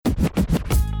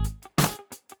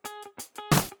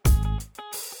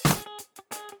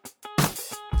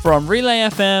From Relay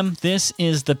FM, this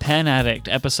is The Pen Addict,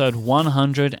 episode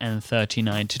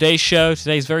 139.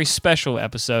 Today's very special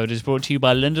episode is brought to you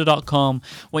by lynda.com,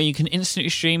 where you can instantly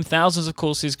stream thousands of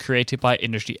courses created by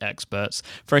industry experts.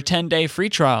 For a 10-day free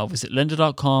trial, visit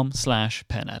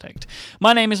lynda.com/penaddict.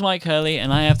 My name is Mike Hurley,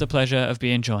 and I have the pleasure of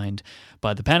being joined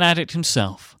by the Pen Addict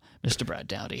himself, Mr. Brad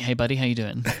Dowdy. Hey, buddy, how you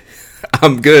doing?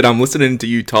 I'm good. I'm listening to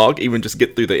you talk. Even just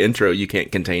get through the intro, you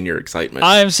can't contain your excitement.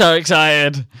 I am so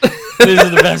excited. This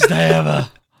is the best day ever.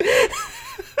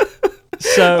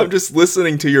 So I'm just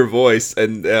listening to your voice,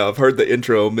 and I've heard the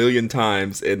intro a million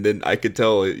times, and then I could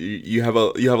tell you have a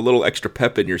little extra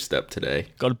pep in your step today.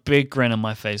 Got a big grin on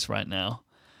my face right now.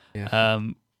 Yeah.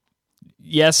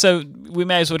 So we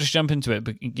may as well just jump into it,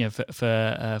 but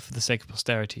for the sake of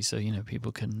posterity, so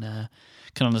people can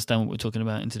understand what we're talking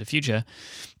about into the future.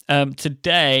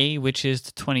 Today, which is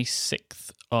the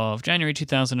 26th of January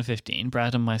 2015,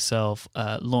 Brad and myself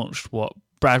launched what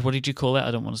did you call it?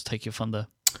 I don't want to take your thunder.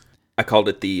 I called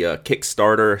it the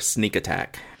Kickstarter Sneak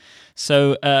Attack.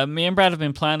 So me and Brad have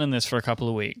been planning this for a couple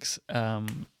of weeks.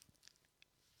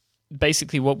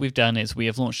 Basically, what we've done is we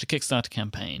have launched a Kickstarter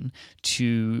campaign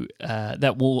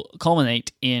that will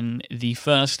culminate in the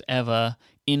first ever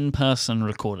in-person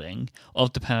recording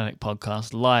of the Pen Addict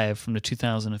podcast live from the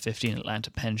 2015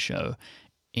 Atlanta Pen Show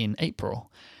in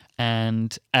April.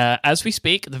 And as we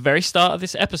speak, at the very start of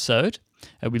this episode,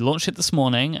 we launched it this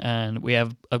morning, and we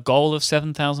have a goal of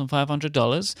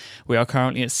 $7,500. We are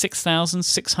currently at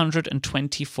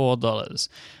 $6,624.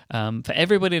 For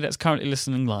everybody that's currently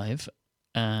listening live,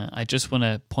 I just want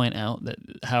to point out that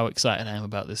how excited I am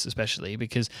about this, especially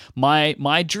because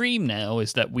my dream now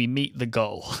is that we meet the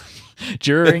goal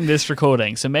during this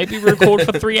recording. So maybe we record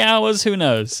for 3 hours, who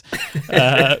knows?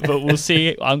 But we'll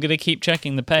see. I'm going to keep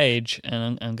checking the page,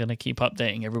 and I'm going to keep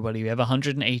updating everybody. We have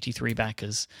 183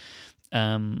 backers.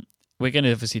 We're going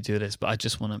to obviously do this, but I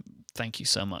just want to thank you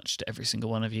so much to every single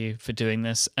one of you for doing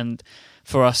this, and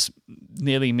for us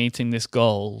nearly meeting this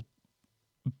goal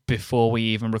before we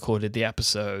even recorded the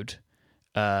episode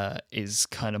is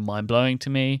kind of mind-blowing to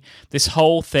me. This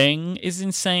whole thing is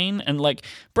insane, and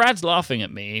Brad's laughing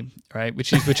at me, right,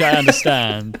 which I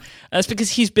understand. That's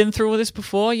because he's been through all this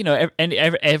before.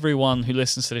 Everyone who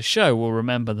listens to the show will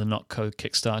remember the Not Code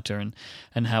Kickstarter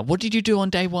and how. What did you do on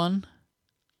day one?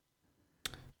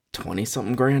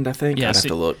 20-something grand, I think. Yeah, I'd have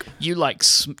to look. You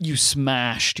you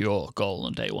smashed your goal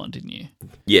on day one, didn't you?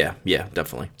 Yeah,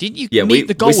 definitely. Didn't you meet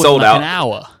the goal we sold within out an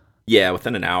hour? Yeah,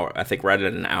 within an hour. I think right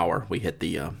at an hour we hit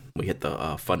the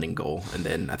funding goal, and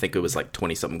then I think it was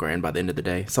 20-something grand by the end of the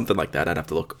day, something like that. I'd have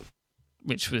to look.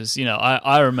 Which was,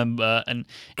 I remember, and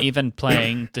even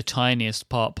playing the tiniest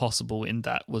part possible in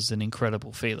that was an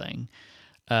incredible feeling.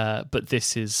 But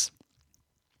this is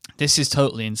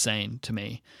totally insane to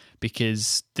me,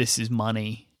 because this is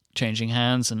money changing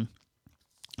hands and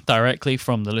directly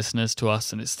from the listeners to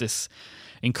us, and it's this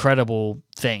incredible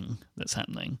thing that's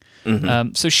happening.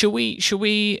 Mm-hmm. So should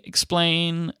we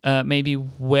explain maybe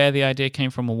where the idea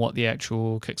came from and what the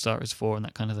actual Kickstarter is for and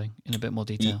that kind of thing in a bit more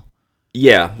detail?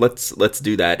 Yeah, let's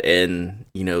do that, and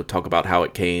talk about how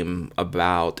it came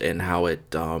about and how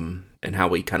it and how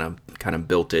we kind of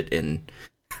built it and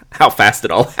how fast it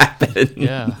all happened.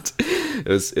 Yeah. It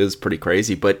was pretty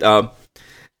crazy, but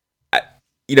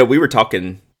we were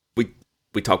talking.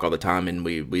 We talk all the time, and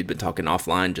we'd been talking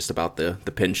offline just about the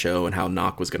pen show and how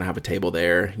Knock was going to have a table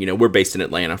there. We're based in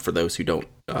Atlanta. For those who don't,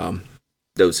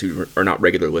 those who are not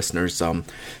regular listeners,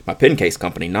 my pen case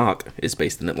company Knock is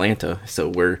based in Atlanta, so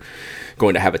we're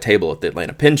going to have a table at the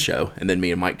Atlanta Pen Show. And then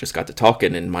me and Mike just got to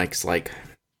talking, and Mike's like,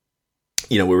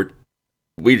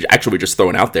 we actually were just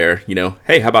throwing out there,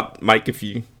 hey, how about Mike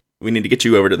we need to get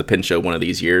you over to the Pen Show one of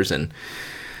these years. And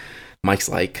Mike's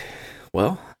like,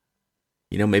 well,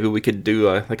 maybe we could do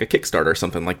a Kickstarter or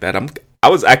something like that. I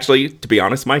was actually, to be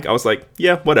honest, Mike, I was like,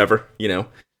 yeah, whatever. I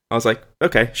was like,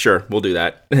 okay, sure, we'll do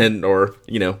that. Whatever.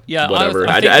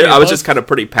 I was just kind of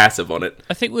pretty passive on it.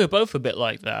 I think we were both a bit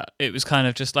like that. It was kind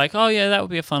of just like, oh yeah, that would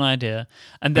be a fun idea.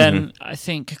 And then I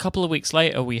think a couple of weeks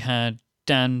later we had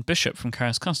Dan Bishop from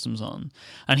Karas Customs on,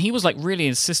 and he was really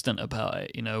insistent about it.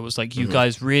 It was like, you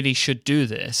guys really should do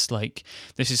this.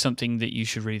 This is something that you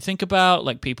should really think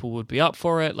about. People would be up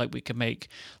for it. We could make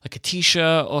a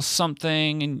t-shirt or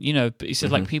something. And but he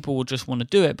said people will just want to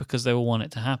do it because they will want it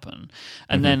to happen.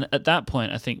 And then at that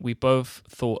point, I think we both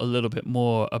thought a little bit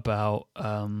more about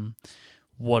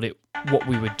what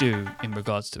we would do in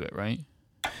regards to it, right?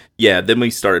 Yeah. Then we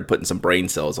started putting some brain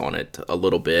cells on it a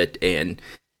little bit, and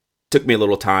took me a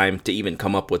little time to even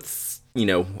come up with,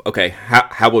 okay,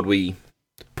 how would we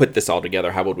put this all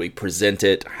together? How would we present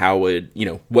it? How would,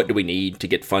 what do we need to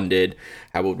get funded?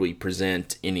 How would we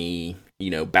present any,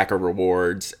 backer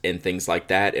rewards and things like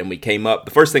that? And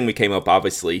the first thing we came up,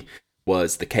 obviously,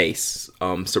 was the case.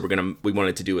 So we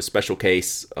wanted to do a special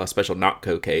case, a special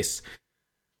Notco case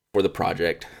for the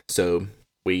project. So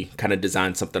we kind of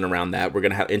designed something around that. We're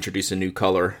going to introduce a new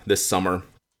color this summer,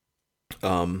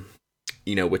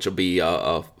 which will be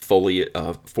a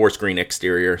forest green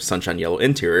exterior, sunshine yellow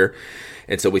interior.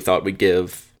 And so we thought we'd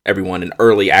give everyone an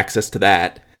early access to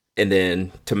that. And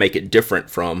then to make it different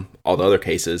from all the other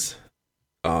cases,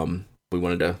 we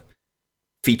wanted to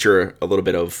feature a little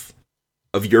bit of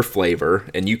your flavor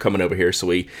and you coming over here. So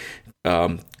we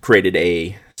created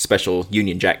a special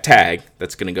Union Jack tag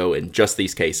that's going to go in just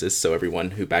these cases. So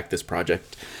everyone who backed this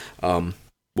project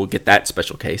will get that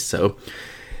special case. So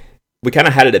we kind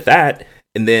of had it at that.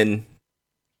 And then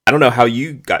I don't know how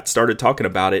you got started talking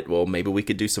about it. Well, maybe we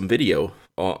could do some video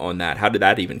on that. How did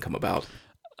that even come about?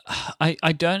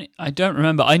 I don't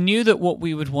remember. I knew that what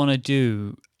we would want to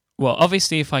do, well,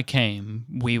 obviously if I came,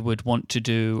 we would want to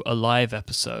do a live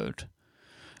episode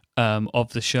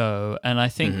of the show. And I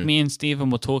think me and Stephen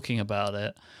were talking about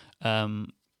it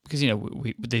because,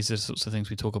 these are the sorts of things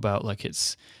we talk about, like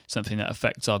it's something that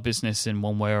affects our business in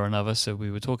one way or another. So we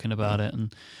were talking about it,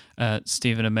 and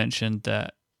Stephen had mentioned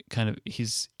that kind of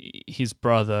his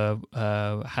brother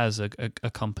has a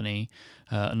company,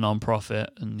 a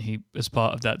non-profit, and he, as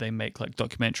part of that, they make like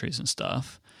documentaries and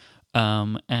stuff,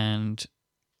 and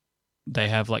they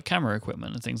have like camera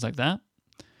equipment and things like that.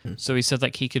 So he said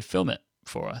like he could film it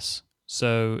for us.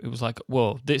 So it was like,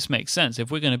 well, this makes sense.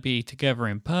 If we're going to be together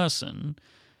in person,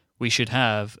 we should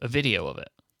have a video of it.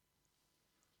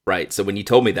 Right. So when you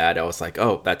told me that, I was like,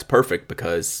 oh, that's perfect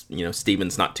because,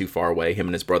 Steven's not too far away. Him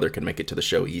and his brother can make it to the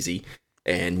show easy.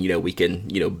 And, we can,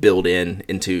 build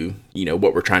into,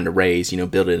 what we're trying to raise,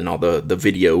 build in all the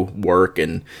video work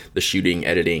and the shooting,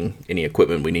 editing, any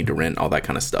equipment we need to rent, all that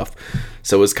kind of stuff.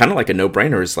 So it was kind of like a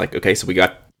no-brainer. It's like, okay, so we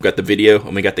got the video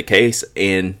and we got the case,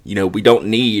 and, we don't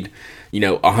need,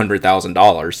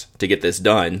 $100,000 to get this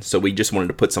done. So we just wanted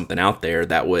to put something out there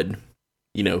that would,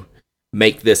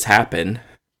 make this happen.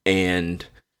 And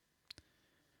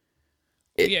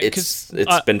it's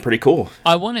been pretty cool.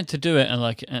 I wanted to do it,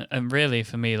 and really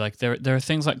for me, like there are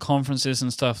things like conferences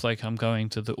and stuff. Like I'm going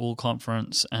to the All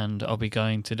Conference, and I'll be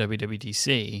going to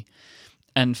WWDC,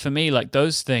 and for me, like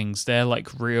those things, they're like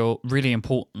really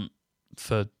important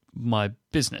for my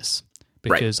business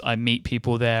because I meet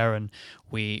people there, and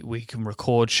we can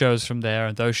record shows from there,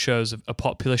 and those shows are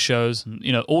popular shows, and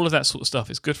all of that sort of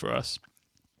stuff is good for us.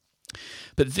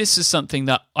 But this is something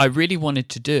that I really wanted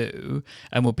to do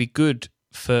and would be good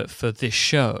for this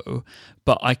show,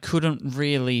 but I couldn't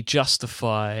really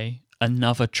justify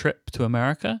another trip to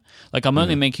America. Like I'm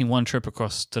only making one trip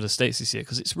across to the States this year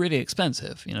because it's really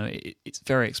expensive. It's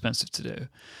very expensive to do.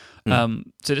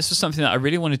 So this was something that I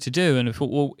really wanted to do, and I thought,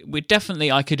 well,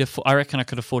 I reckon I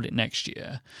could afford it next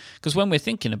year. Because when we're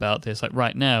thinking about this, like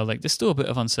right now, like there's still a bit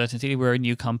of uncertainty. We're a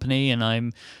new company, and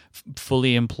I'm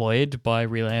fully employed by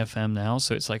Relay FM now,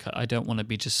 so it's like I don't want to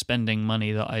be just spending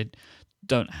money that I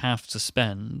don't have to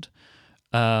spend.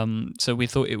 So we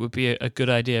thought it would be a good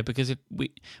idea because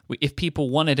if people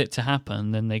wanted it to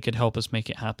happen, then they could help us make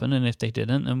it happen, and if they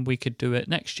didn't, then we could do it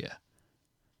next year.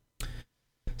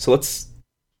 So let's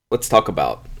talk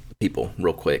about people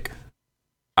real quick.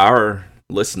 Our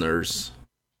listeners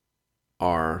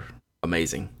are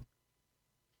amazing.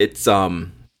 It's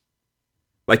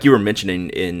like you were mentioning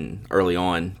in early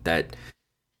on that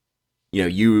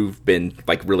you've been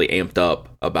like really amped up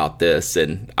about this,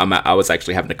 and I was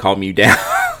actually having to calm you down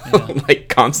like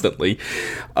constantly.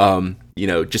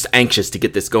 Just anxious to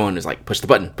get this going. It's like push the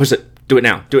button, push it, do it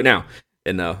now.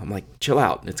 And I'm like, chill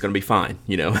out. It's going to be fine.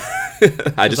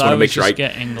 I just want to make sure I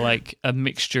getting like a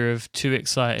mixture of too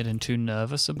excited and too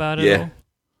nervous about it. Yeah,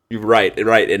 you're right.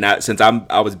 And since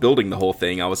I was building the whole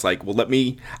thing, I was like, well,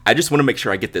 I just want to make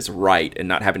sure I get this right and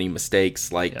not have any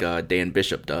mistakes like Dan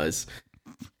Bishop does.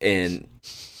 And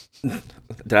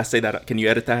did I say that? Can you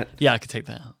edit that? Yeah, I could take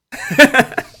that out.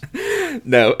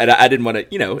 No, and I didn't want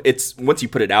to, it's once you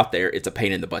put it out there, it's a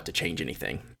pain in the butt to change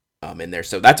anything. In there.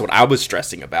 So that's what I was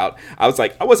stressing about. I was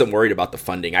like, I wasn't worried about the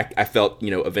funding. I felt,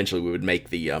 eventually we would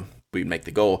make the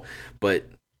goal, but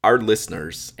our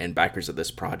listeners and backers of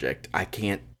this project,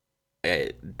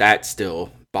 that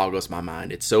still boggles my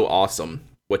mind. It's so awesome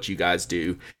what you guys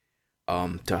do,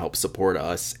 to help support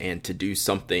us and to do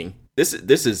something. This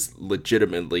is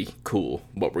legitimately cool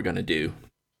what we're going to do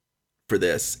for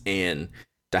this, and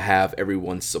to have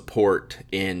everyone's support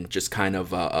in just kind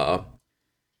of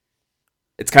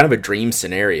it's kind of a dream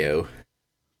scenario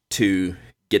to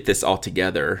get this all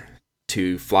together,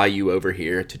 to fly you over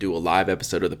here, to do a live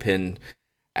episode of the Pen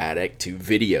Addict, to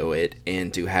video it,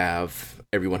 and to have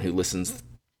everyone who listens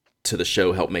to the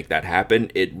show help make that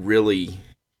happen, it really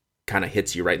kind of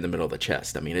hits you right in the middle of the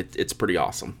chest. I mean, it's pretty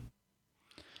awesome.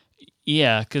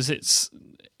 Yeah, because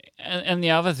and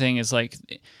the other thing is like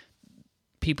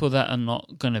people that are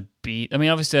not going to be, I mean,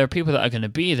 obviously there are people that are going to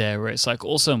be there where it's like,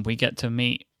 awesome, we get to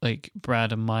meet like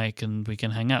Brad and Mike and we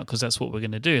can hang out because that's what we're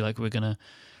going to do. Like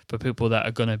for people that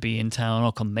are going to be in town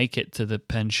or can make it to the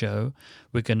Pen show,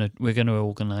 we're going to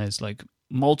organize like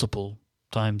multiple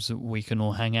times that we can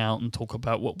all hang out and talk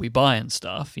about what we buy and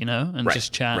stuff, and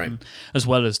just chat as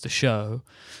well as the show.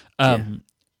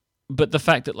 But the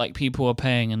fact that like people are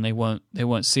paying and they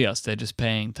won't see us, they're just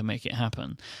paying to make it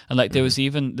happen. And like there was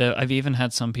I've even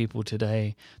had some people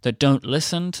today that don't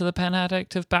listen to the Pen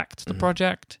Addict have backed the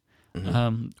project,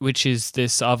 which is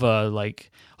this other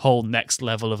like whole next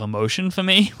level of emotion for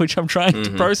me, which I'm trying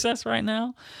to process right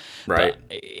now. Right.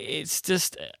 But it's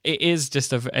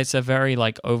a very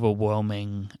like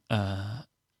overwhelming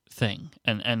thing.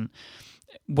 And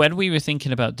when we were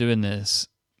thinking about doing this,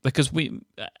 because we,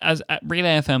 as at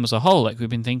Relay FM as a whole, like we've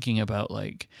been thinking about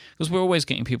like, because we're always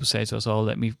getting people say to us, "Oh,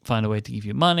 let me find a way to give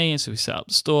you money." And so we set up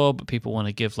the store, but people want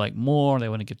to give like more, they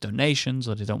want to give donations,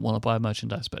 or they don't want to buy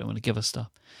merchandise, but they want to give us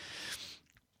stuff.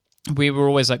 We were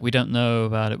always like, we don't know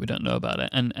about it,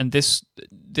 and this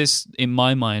in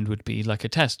my mind would be like a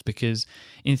test, because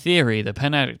in theory the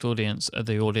Pen Addict audience are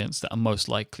the audience that are most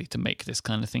likely to make this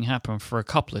kind of thing happen for a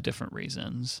couple of different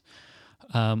reasons.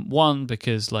 One,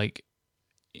 because like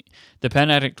the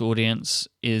Pen Addict audience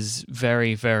is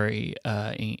very, very,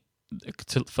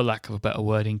 for lack of a better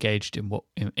word, engaged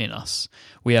in us.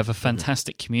 We have a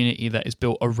fantastic community that is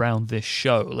built around this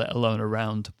show, let alone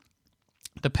around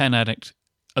the Pen Addict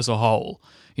as a whole,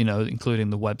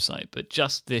 including the website. But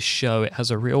just this show, it has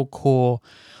a real core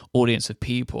audience of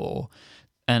people,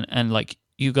 and like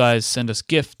you guys send us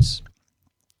gifts,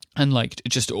 and like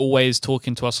just always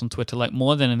talking to us on Twitter, like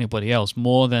more than anybody else,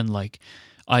 more than like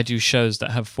I do shows that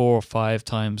have 4 or 5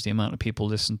 times the amount of people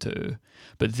listen to,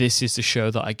 but this is the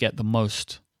show that I get the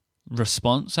most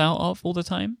response out of all the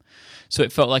time. So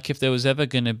it felt like if there was ever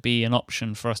going to be an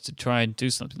option for us to try and do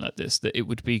something like this, that it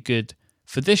would be good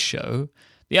for this show.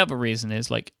 The other reason is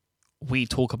like we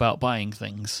talk about buying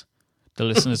things. The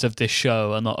listeners of this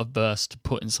show are not averse to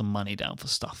putting some money down for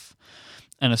stuff,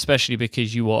 and especially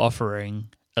because you are offering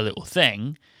a little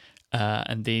thing,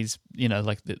 and these,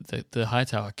 like the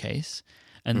Hightower case.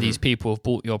 And these people have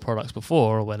bought your products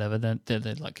before or whatever, then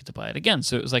they're likely to buy it again.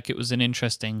 So it was an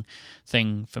interesting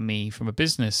thing for me from a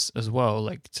business as well,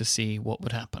 like to see what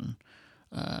would happen.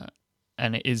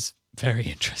 And it is very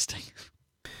interesting.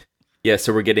 Yeah,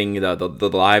 so we're getting the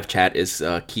live chat is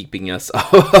keeping us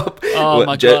up. Oh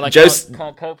my God, I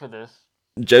can't cope with this.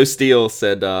 Joe Steele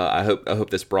said, "I hope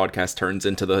this broadcast turns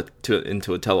into a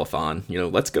telethon.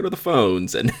 Let's go to the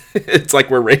phones." And it's like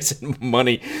we're raising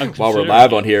money while we're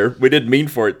live on here. We didn't mean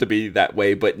for it to be that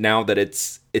way, but now that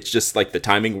it's just like the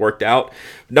timing worked out.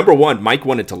 Number one, Mike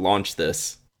wanted to launch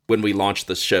this when we launched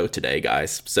the show today,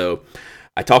 guys. So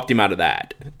I talked him out of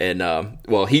that, and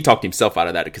he talked himself out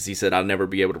of that because he said I'll never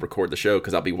be able to record the show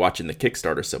because I'll be watching the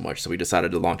Kickstarter so much. So we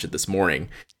decided to launch it this morning,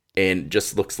 and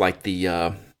just looks like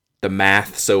the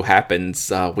math so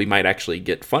happens we might actually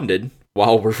get funded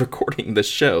while we're recording this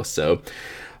show. So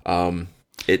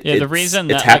the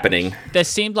reason it's happening. Like, there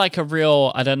seemed like a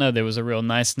real, I don't know, there was a real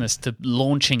niceness to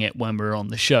launching it when we were on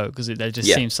the show, because there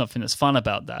just seems something that's fun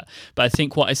about that. But I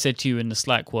think what I said to you in the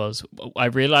Slack was I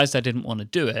realized I didn't want to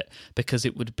do it because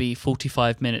it would be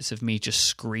 45 minutes of me just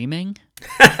screaming.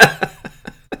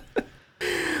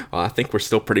 Well, I think we're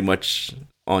still pretty much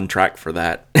on track for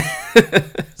that.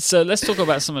 So let's talk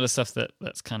about some of the stuff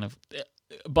that's kind of...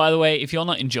 By the way, if you're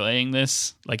not enjoying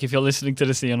this, like if you're listening to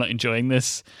this and you're not enjoying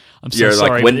this, I'm so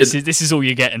sorry. Like, this is all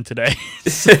you're getting today.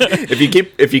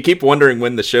 If you keep wondering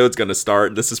when the show's going to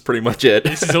start, this is pretty much it.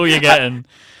 This is all you're getting.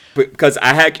 Because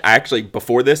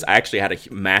before this, I actually had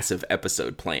a massive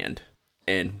episode planned,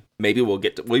 and maybe we'll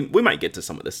get to, we might get to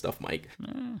some of this stuff, Mike.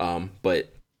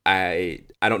 But I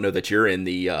don't know that you're in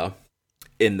a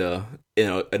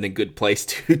good place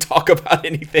to talk about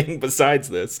anything besides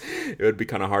this. It would be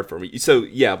kind of hard for me. So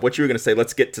yeah, what you were going to say,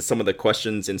 let's get to some of the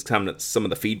questions and some of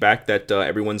the feedback that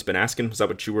everyone's been asking. Was that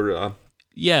what you were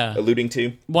alluding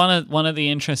to? One of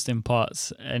the interesting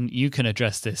parts, and you can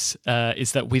address this,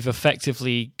 is that we've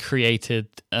effectively created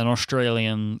an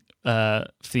Australian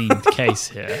themed case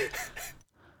here.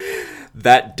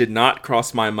 That did not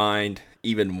cross my mind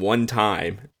even one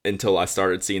time until I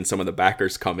started seeing some of the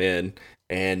backers come in.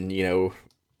 And,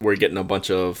 we're getting a bunch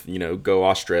of, go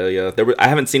Australia. I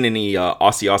haven't seen any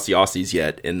Aussies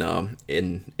yet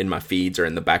in my feeds or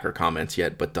in the backer comments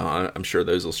yet, but I'm sure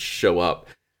those will show up.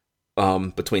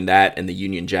 Between that and the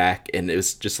Union Jack, and it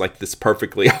was just like this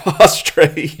perfectly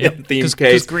Australian themed case.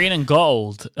 Because green and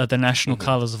gold are the national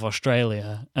colours of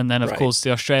Australia, and then of course the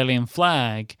Australian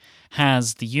flag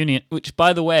has the Union, which,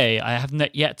 by the way, I have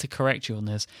yet to correct you on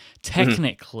this.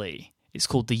 Technically, it's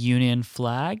called the Union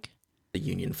flag. The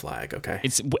Union flag, okay.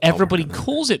 Everybody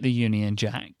calls it the Union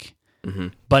Jack,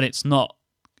 but it's not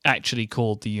actually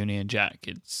called the Union Jack.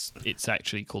 It's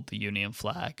actually called the Union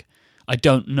flag. I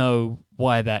don't know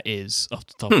why that is off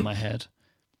the top of my head.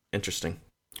 Interesting.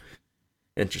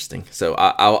 So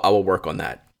I will work on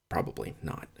that. Probably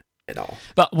not at all.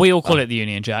 But we all call it the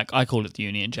Union Jack. I call it the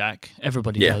Union Jack.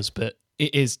 Everybody does, but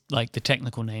it is like the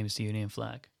technical name is the Union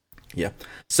flag. Yeah.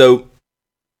 So,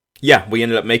 yeah, we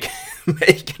ended up making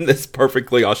this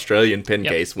perfectly Australian pin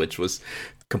case, which was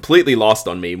completely lost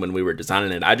on me when we were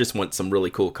designing it. I just want some really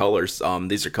cool colors.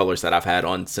 These are colors that I've had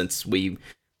on since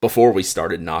before we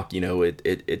started Nock.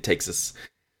 It takes us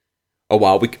a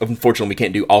while. Unfortunately, we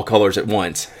can't do all colors at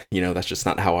once. That's just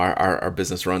not how our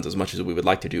business runs. As much as we would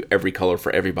like to do every color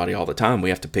for everybody all the time, we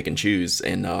have to pick and choose.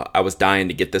 And I was dying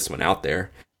to get this one out there.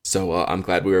 So I'm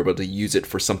glad we were able to use it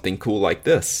for something cool like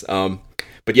this.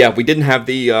 But yeah, we didn't have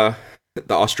the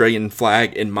Australian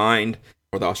flag in mind,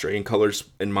 or the Australian colors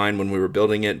in mind when we were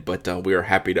building it. But we are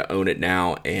happy to own it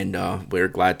now, and we're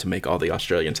glad to make all the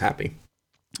Australians happy.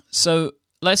 So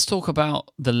let's talk about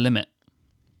the limit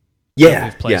that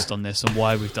we've placed on this and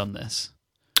why we've done this.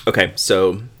 Okay,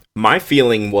 so my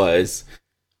feeling was,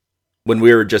 when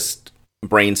we were just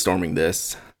brainstorming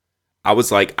this, I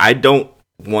was like, I don't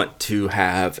want to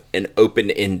have an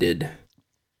open-ended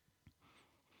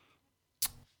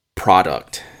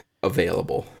product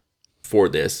available for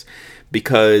this,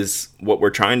 because what we're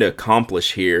trying to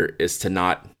accomplish here is to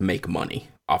not make money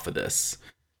off of this.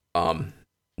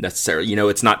 Necessarily,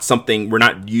 it's not something, we're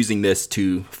not using this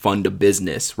to fund a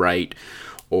business, right?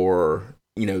 Or,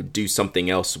 do something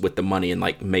else with the money and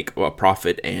like make a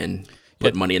profit and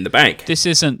put money in the bank. This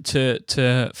isn't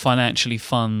to financially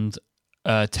fund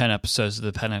 10 episodes of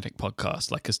the Pen Addict podcast.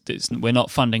 Like, we're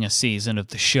not funding a season of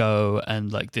the show,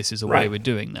 and like this is a way we're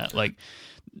doing that. Like,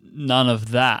 none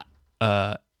of that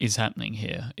is happening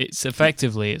here. It's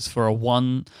effectively, it's for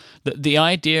the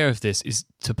idea of this is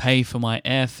to pay for my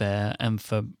airfare and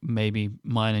for maybe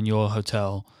mine and your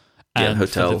hotel, and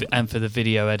for the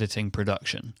video editing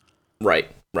production.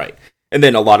 Right. And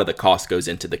then a lot of the cost goes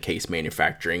into the case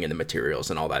manufacturing and the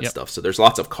materials and all that stuff. So there's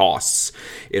lots of costs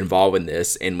involved in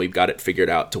this, and we've got it figured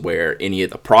out to where any of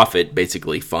the profit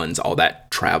basically funds all that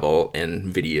travel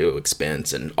and video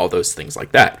expense and all those things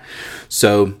like that.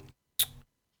 So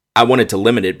I wanted to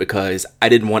limit it because I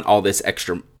didn't want all this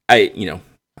extra.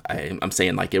 I'm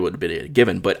saying like it would have been a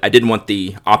given, but I didn't want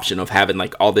the option of having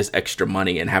like all this extra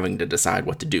money and having to decide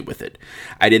what to do with it.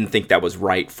 I didn't think that was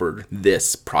right for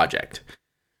this project.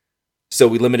 So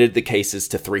we limited the cases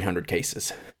to 300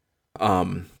 cases.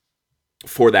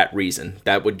 For that reason,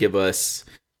 that would give us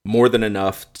more than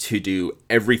enough to do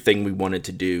everything we wanted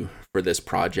to do for this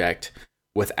project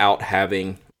without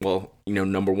having,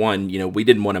 number one, we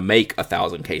didn't want to make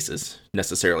 1,000 cases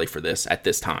necessarily for this at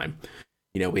this time.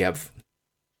 We have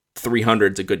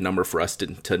 300 is a good number for us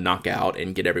to knock out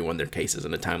and get everyone their cases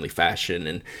in a timely fashion,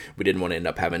 and we didn't want to end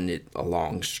up having it a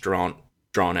long,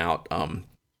 drawn out,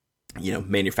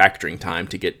 manufacturing time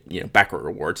to get backer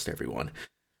rewards to everyone.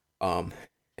 And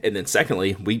then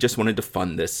secondly, we just wanted to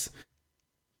fund this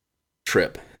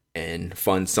trip and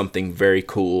fund something very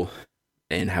cool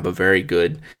and have a very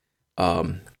good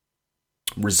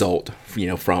result,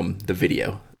 from the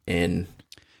video. And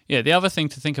the other thing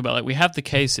to think about, like, we have the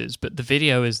cases, but the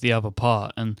video is the other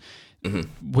part. And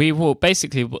we will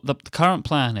basically, the current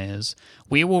plan is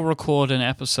we will record an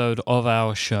episode of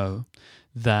our show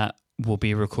that will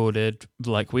be recorded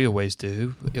like we always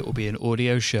do. It will be an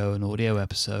audio show, an audio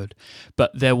episode,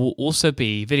 but there will also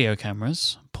be video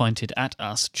cameras pointed at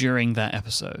us during that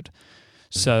episode.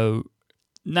 So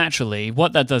naturally,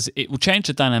 what that does, it will change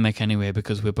the dynamic anyway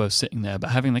because we're both sitting there,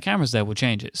 but having the cameras there will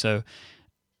change it. So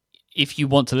if you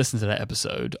want to listen to that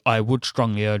episode, I would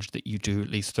strongly urge that you do at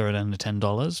least throw down the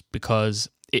 $10 because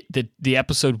the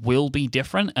episode will be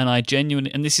different. And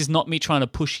and this is not me trying to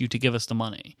push you to give us the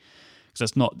money.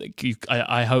 That's not.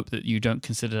 I hope that you don't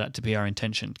consider that to be our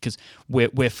intention, because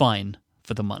we're fine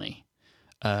for the money.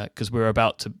 because we're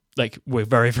about to, like, we're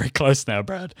very, very close now,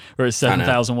 Brad. We're at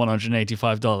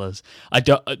 $7,185. I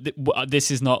don't.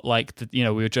 This is not like we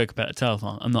were joking about a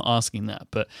telethon. I'm not asking that,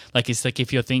 but like it's like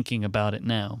if you're thinking about it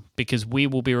now, because we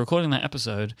will be recording that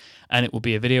episode, and it will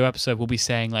be a video episode. We'll be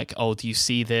saying like, "Oh, do you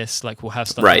see this?" Like we'll have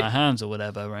stuff in our hands or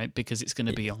whatever, right? Because it's going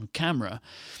to be on camera.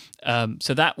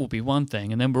 So that will be one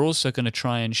thing, and then we're also going to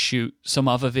try and shoot some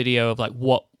other video of like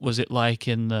what was it like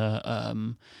in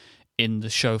the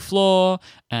show floor,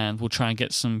 and we'll try and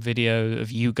get some video of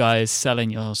you guys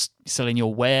selling your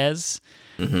wares,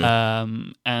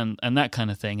 and that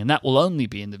kind of thing. And that will only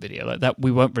be in the video. Like that,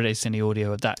 we won't release any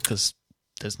audio of that because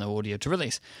there's no audio to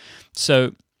release.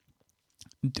 So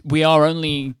we are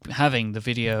only having the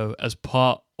video as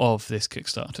part of this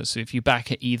Kickstarter. So if you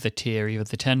back at either tier, either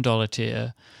the $10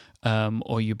 tier,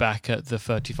 or you back at the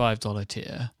 $35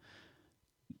 tier,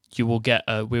 you will get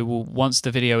once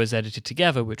the video is edited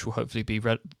together, which will hopefully be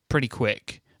pretty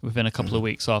quick, within a couple of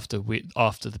weeks after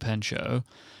the pen show,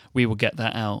 we will get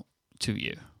that out to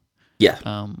you. Yeah.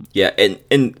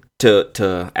 And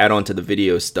to add on to the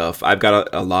video stuff, I've got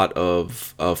a lot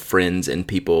of friends and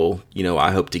people,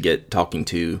 I hope to get talking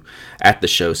to at the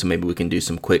show. So maybe we can do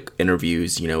some quick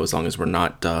interviews, as long as we're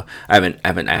not, I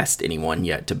haven't asked anyone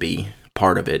yet to be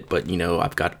part of it, but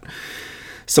I've got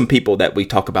some people that we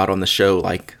talk about on the show,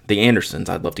 like the Andersons.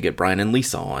 I'd love to get Brian and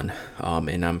Lisa on,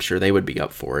 and I'm sure they would be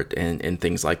up for it, and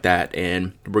things like that.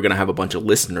 And we're going to have a bunch of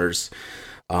listeners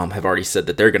have already said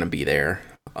that they're going to be there.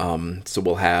 So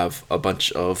we'll have a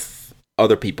bunch of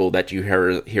other people that you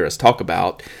hear us talk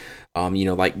about,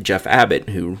 like Jeff Abbott,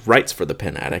 who writes for the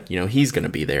Pen Addict. He's going to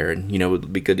be there, and it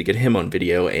would be good to get him on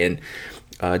video. And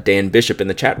Dan Bishop in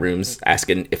the chat rooms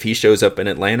asking if he shows up in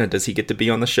Atlanta, does he get to be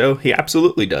on the show? He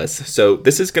absolutely does. So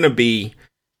this is going to be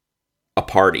a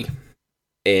party,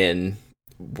 and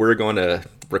we're going to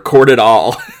record it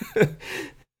all.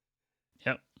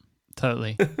 Yep,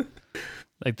 totally.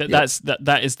 Like that. Yep.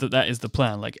 That is the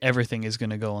plan. Like everything is going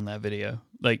to go on that video.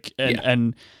 Like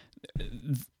and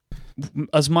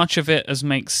as much of it as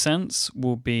makes sense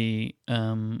will be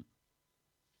in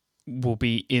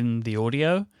the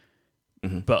audio.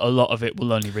 But a lot of it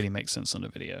will only really make sense on the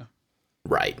video.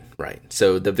 Right.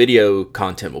 So the video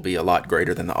content will be a lot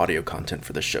greater than the audio content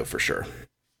for this show for sure.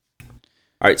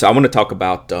 All right, so I want to talk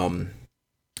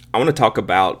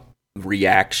about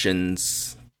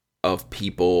reactions of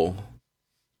people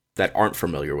that aren't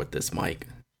familiar with this, Mike.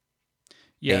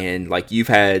 Yeah. And like you've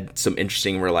had some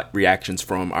interesting reactions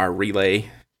from our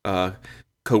Relay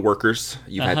co-workers.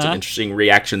 You've had some interesting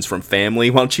reactions from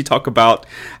family. Why don't you talk about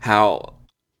how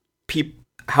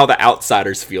the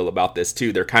outsiders feel about this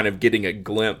too? They're kind of getting a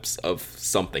glimpse of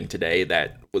something today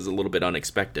that was a little bit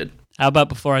unexpected. How about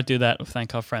before I do that, we'll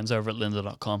thank our friends over at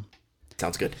lynda.com.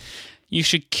 Sounds good. You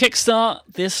should kickstart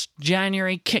this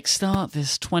January, kickstart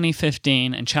this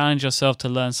 2015, and challenge yourself to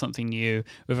learn something new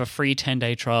with a free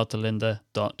 10-day trial to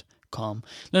lynda.com.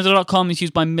 Lynda.com is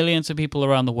used by millions of people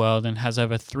around the world and has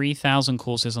over 3,000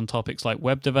 courses on topics like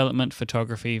web development,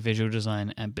 photography, visual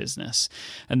design, and business.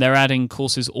 And they're adding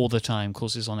courses all the time,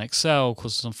 courses on Excel,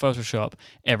 courses on Photoshop,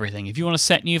 everything. If you want to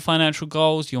set new financial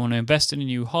goals, you want to invest in a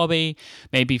new hobby,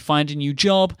 maybe find a new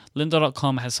job,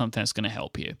 Lynda.com has something that's going to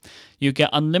help you. You get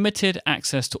unlimited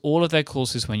access to all of their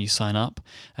courses when you sign up,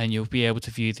 and you'll be able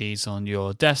to view these on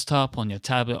your desktop, on your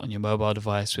tablet, on your mobile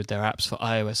device with their apps for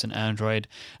iOS and Android.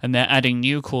 And they're adding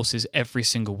new courses every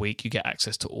single week. You get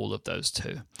access to all of those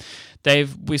too.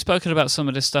 We've spoken about some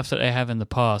of the stuff that they have in the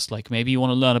past, like maybe you want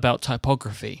to learn about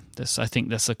typography. I think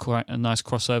that's quite a nice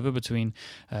crossover between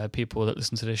people that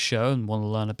listen to this show and want to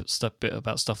learn a bit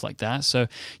about stuff like that. So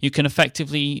you can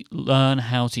effectively learn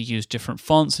how to use different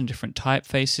fonts and different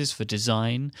typefaces for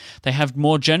design. They have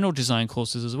more general design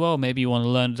courses as well. Maybe you want to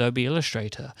learn Adobe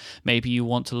Illustrator. Maybe you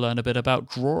want to learn a bit about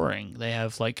drawing. They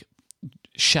have like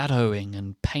shadowing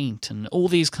and paint and all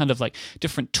these kind of like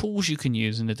different tools you can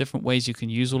use and the different ways you can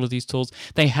use all of these tools.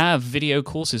 They have video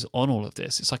courses on all of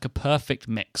this. It's like a perfect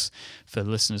mix for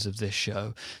listeners of this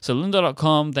show. So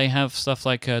lynda.com, they have stuff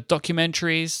like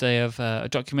documentaries. They have a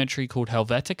documentary called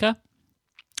Helvetica,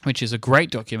 which is a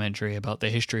great documentary about the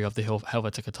history of the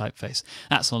Helvetica typeface.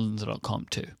 That's on lynda.com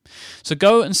too. So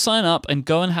go and sign up and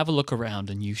go and have a look around.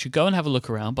 And you should go and have a look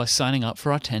around by signing up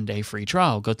for our 10-day free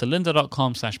trial. Go to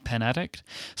lynda.com/penaddict.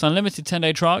 It's an unlimited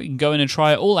 10-day trial. You can go in and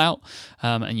try it all out,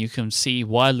 and you can see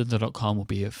why lynda.com will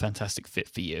be a fantastic fit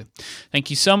for you. Thank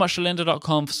you so much to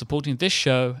lynda.com for supporting this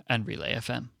show and Relay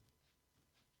FM.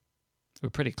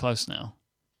 We're pretty close now.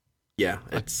 Yeah,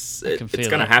 it's going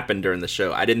to happen during the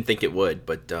show. I didn't think it would,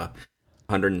 but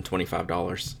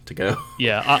 $125 to go.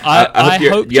 Yeah, I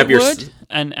hoped it would,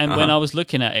 and Uh-huh. when I was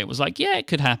looking at it, it was like, yeah, it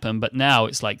could happen, but now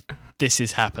it's like, this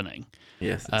is happening.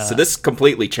 Yes. So this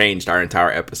completely changed our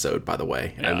entire episode, by the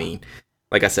way. Yeah. I mean,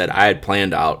 like I said, I had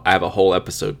planned out, I have a whole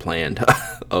episode planned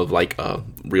of like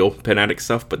real Pen Addict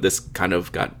stuff, but this kind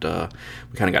of got,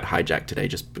 we kind of got hijacked today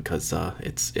just because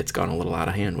it's gone a little out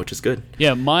of hand, which is good.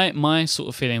 Yeah, my sort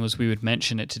of feeling was we would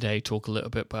mention it today, talk a little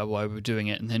bit about why we were doing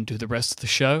it, and then do the rest of the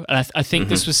show. And I think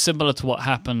this was similar to what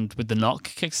happened with the Knock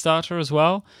Kickstarter as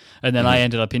well. And then I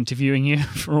ended up interviewing you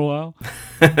for a while.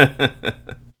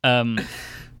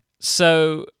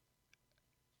 So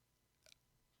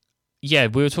yeah,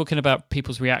 we were talking about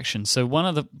people's reactions. So one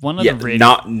of the really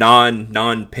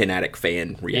non Pen Addict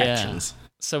fan reactions. Yeah.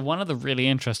 So one of the really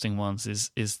interesting ones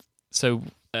is so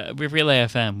with Relay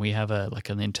FM we have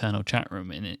an internal chat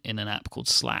room in an app called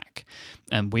Slack,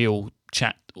 and we all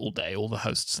chat all day. All the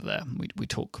hosts are there. We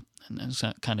talk and it's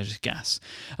kind of just gas.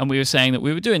 And we were saying that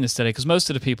we were doing this today because most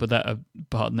of the people that are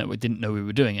part of the network didn't know we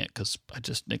were doing it because I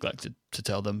just neglected to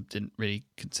tell them. Didn't really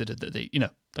consider that they,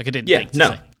 like I didn't. Yeah, think to no.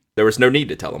 say. There was no need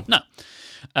to tell them. No.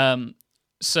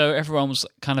 So everyone was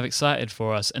kind of excited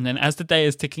for us. And then as the day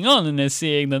is ticking on and they're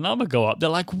seeing the number go up, they're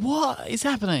like, what is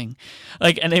happening?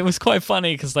 And it was quite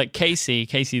funny because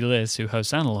Casey Liss, who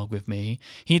hosts Analog with me,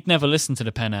 he'd never listened to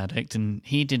the Pen Addict and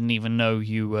he didn't even know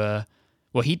you were,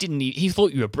 he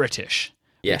thought you were British,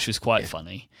 which was quite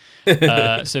funny.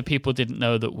 So people didn't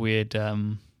know that we'd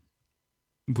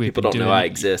people don't know I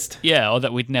exist. Yeah, or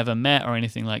that we'd never met or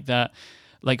anything like that.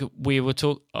 Like we were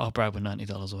talking, Brad, we're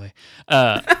 $90 away.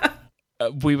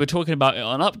 We were talking about it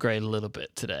on Upgrade a little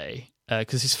bit today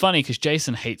because it's funny because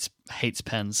Jason hates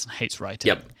pens, hates writing.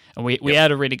 Yep. And we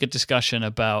had a really good discussion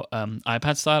about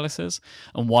iPad styluses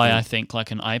and why I think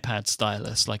like an iPad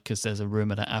stylus, like because there's a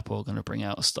rumor that Apple are going to bring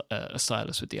out a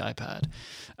stylus with the iPad.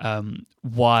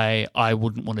 Why I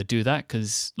wouldn't want to do that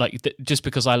because just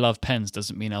because I love pens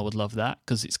doesn't mean I would love that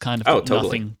because it's kind of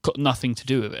got nothing to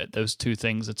do with it. Those two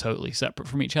things are totally separate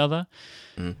from each other.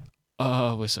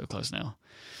 Oh, we're so close now.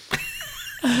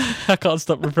 I can't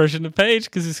stop refreshing the page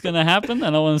because it's going to happen,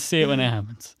 and I want to see it when it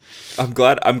happens. I'm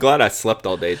glad I slept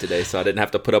all day today, so I didn't have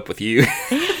to put up with you.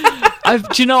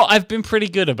 I've been pretty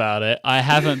good about it. I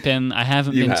haven't been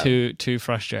too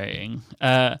frustrating.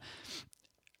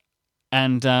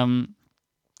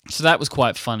 So that was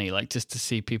quite funny, like just to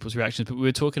see people's reactions. But we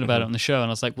were talking about it on the show, and I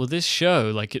was like, "Well, this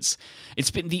show, like, it's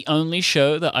been the only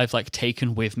show that I've like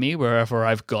taken with me wherever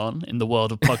I've gone in the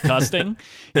world of podcasting.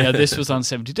 This was on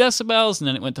 70 decibels, and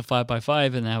then it went to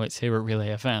 5x5, and now it's here at Relay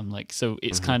FM. Like, so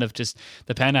it's kind of just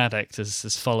the Pen Addict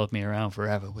has followed me around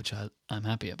forever, which I'm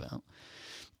happy about.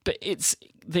 But it's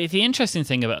the interesting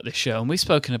thing about this show, and we've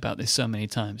spoken about this so many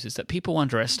times, is that people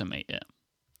underestimate it.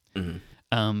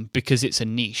 Because it's a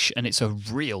niche, and it's a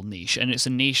real niche, and it's a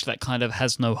niche that kind of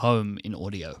has no home in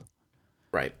audio.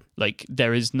 Right. Like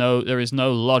there is no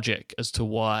logic as to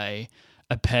why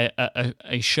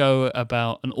a show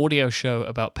about an audio show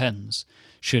about pens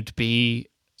should be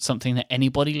something that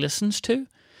anybody listens to,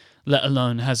 let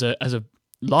alone has a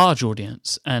large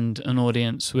audience and an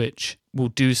audience which will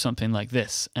do something like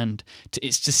this. And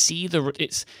it's to see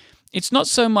It's not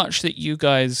so much that you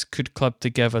guys could club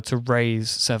together to raise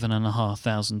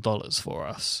 $7,500 for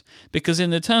us, because in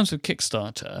the terms of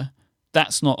Kickstarter,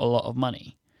 that's not a lot of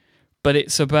money. But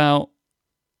it's about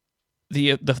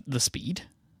the speed,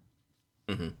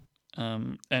 and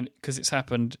because it's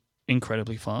happened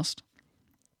incredibly fast.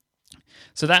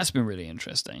 So that's been really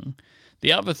interesting.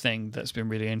 The other thing that's been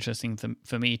really interesting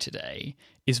for me today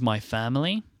is my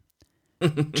family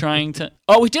trying to.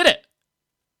 Oh, we did it!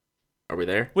 Are we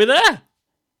there? We're there!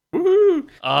 Woohoo!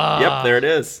 Yep, there it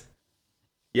is.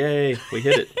 Yay, we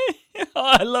hit it.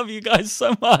 I love you guys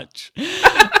so much.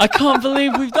 I can't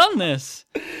believe we've done this.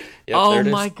 Yep, oh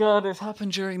my God, it's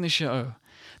happened during the show.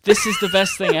 This is the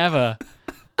best thing ever.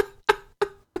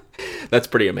 That's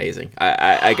pretty amazing.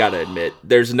 I gotta admit,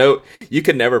 you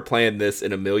could never plan this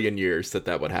in a million years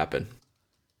that would happen.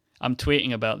 I'm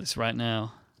tweeting about this right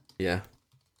now. Yeah.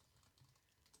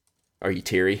 Are you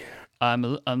teary? I'm a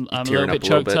little bit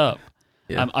choked up.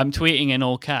 Yeah. I'm tweeting in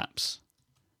all caps.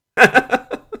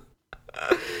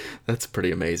 That's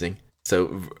pretty amazing.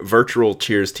 So virtual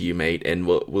cheers to you, mate, and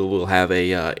we'll have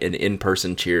an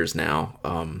in-person cheers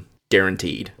now,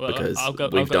 guaranteed, because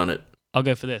we've done it. I'll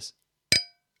go for this.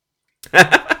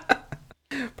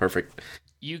 Perfect.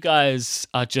 You guys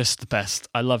are just the best.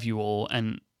 I love you all,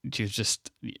 and you're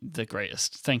just the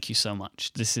greatest. Thank you so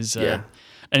much. This is an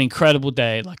incredible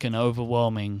day, like an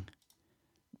overwhelming.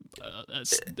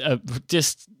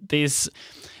 Just these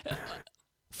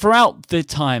throughout the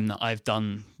time that I've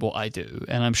done what I do,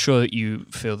 and I'm sure that you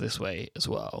feel this way as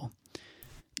well,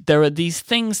 there are these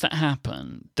things that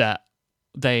happen that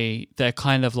they're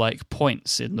kind of like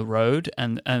points in the road,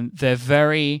 and they're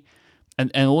very,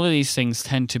 and all of these things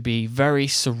tend to be very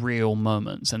surreal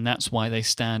moments, and that's why they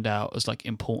stand out as like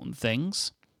important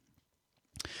things.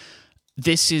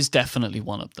 This is definitely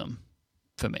one of them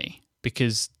for me,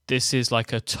 because this is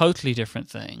like a totally different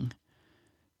thing.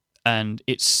 And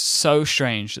it's so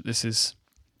strange that this is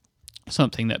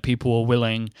something that people are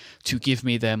willing to give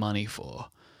me their money for,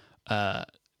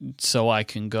 so I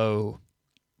can go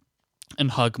and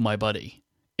hug my buddy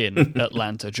in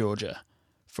Atlanta, Georgia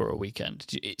for a weekend.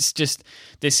 It's just,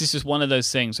 this is just one of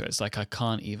those things where it's like I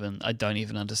don't even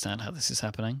understand how this is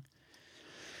happening.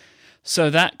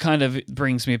 So that kind of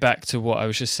brings me back to what I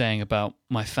was just saying about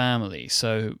my family.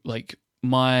 So like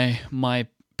my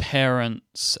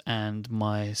parents and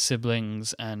my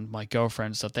siblings and my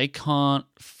girlfriend stuff, they can't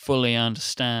fully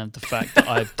understand the fact that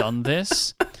I've done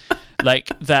this.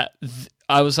 Like that,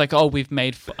 I was like, oh,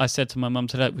 I said to my mum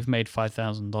today, we've made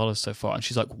 $5,000 so far. And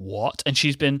she's like, what? And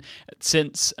she's been,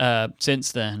 since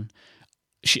then,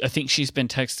 I think she's been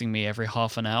texting me every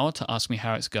half an hour to ask me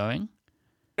how it's going.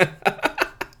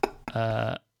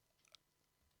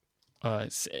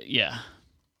 Yeah.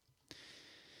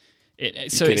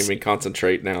 So you can't even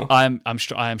concentrate now. I am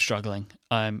struggling.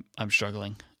 I'm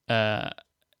struggling. God,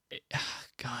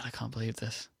 I can't believe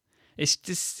this. It's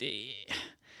just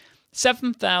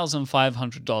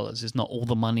 $7,500 is not all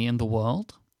the money in the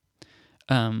world,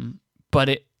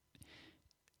 but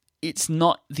it's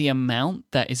not the amount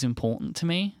that is important to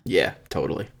me. Yeah,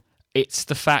 totally. It's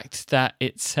the fact that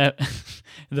it's happened.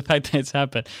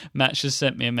 Matt just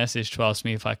sent me a message to ask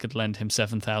me if I could lend him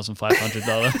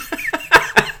 $7,500.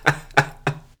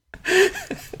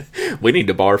 We need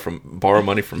to borrow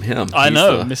money from him. I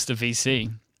know, Mr.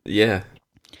 VC. Yeah.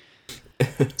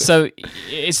 So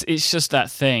it's just that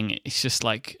thing. It's just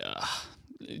like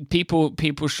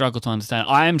people struggle to understand.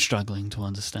 I am struggling to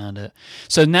understand it.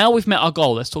 So now we've met our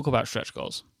goal. Let's talk about stretch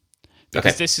goals.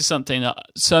 Because this is something that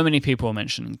so many people are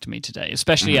mentioning to me today,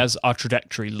 especially as our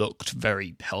trajectory looked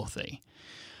very healthy.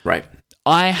 Right.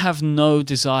 I have no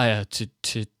desire to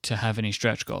have any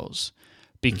stretch goals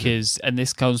because, and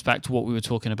this goes back to what we were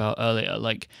talking about earlier,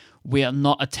 like we are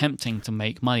not attempting to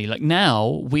make money. Like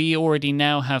now, we already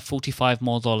now have $45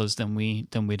 more than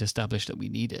we'd established that we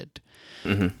needed.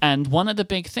 Mm-hmm. And one of the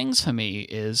big things for me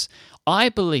is I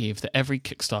believe that every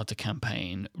Kickstarter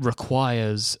campaign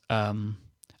requires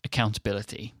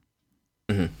accountability,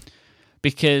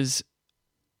 because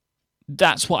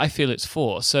that's what I feel it's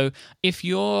for. So if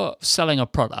you're selling a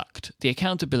product, the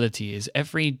accountability is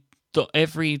every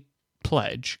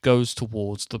pledge goes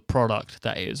towards the product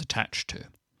that it is attached to.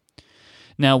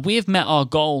 Now, we have met our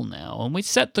goal now, and we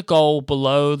set the goal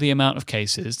below the amount of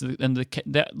cases, and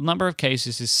the number of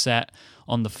cases is set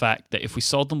on the fact that if we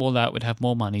sold them all out, we'd have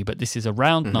more money, but this is a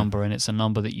round number, and it's a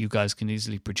number that you guys can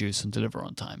easily produce and deliver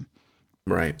on time.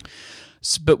 Right.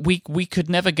 But we could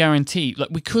never guarantee, like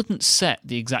we couldn't set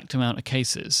the exact amount of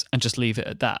cases and just leave it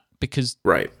at that, because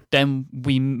then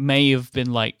we may have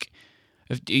been like,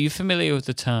 are you familiar with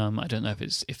the term, I don't know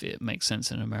if it makes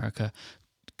sense in America,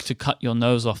 to cut your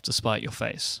nose off to spite your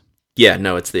face? Yeah,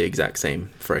 no, it's the exact same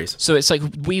phrase. So it's like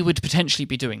we would potentially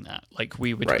be doing that. Like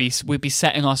we'd be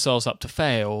setting ourselves up to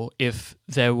fail if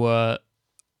there were,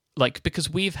 like, because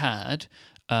we've had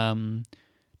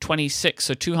 26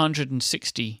 or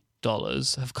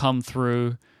 $260 have come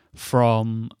through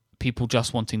from people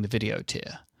just wanting the video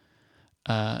tier.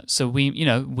 So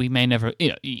we may never,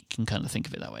 you can kind of think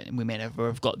of it that way, and we may never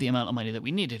have got the amount of money that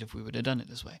we needed if we would have done it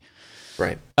this way.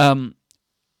 Right.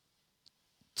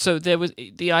 So there was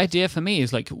the idea for me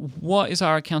is like, what is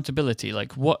our accountability?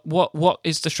 Like, what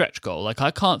is the stretch goal? Like,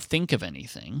 I can't think of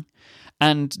anything,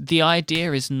 and the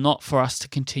idea is not for us to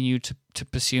continue to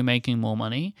pursue making more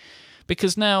money,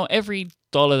 because now every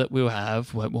dollar that we'll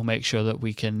have, we'll make sure that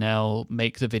we can now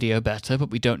make the video better, but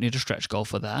we don't need a stretch goal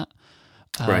for that.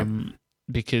 Right.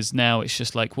 Because now it's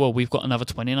just like, well, we've got another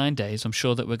 29 days. I'm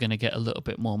sure that we're going to get a little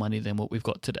bit more money than what we've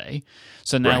got today.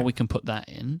 So now we can put that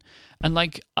in. And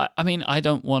like, I mean, I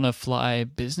don't want to fly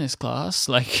business class.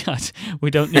 Like,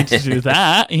 we don't need to do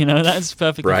that. That's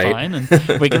perfectly fine. And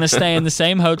we're going to stay in the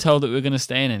same hotel that we're going to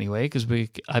stay in anyway, because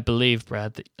I believe,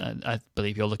 Brad, that, I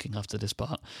believe you're looking after this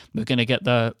part. We're going to get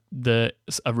a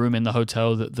room in the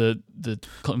hotel that the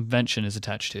convention is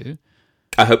attached to.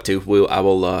 I hope to. I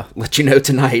will let you know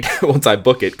tonight once I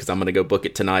book it, because I'm going to go book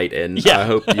it tonight, and Yeah. I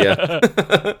hope,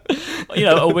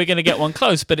 Or we're gonna get one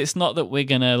close, but it's not that we're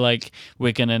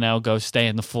gonna now go stay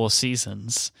in the Four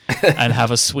Seasons and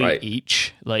have a suite Right.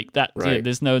 each like that. Right.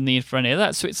 There's no need for any of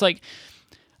that. So it's like,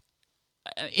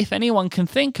 if anyone can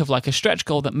think of like a stretch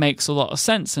goal that makes a lot of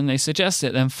sense and they suggest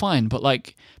it, then fine. But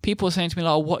like, people are saying to me,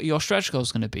 like, oh, what are your stretch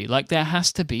goals going to be? Like, there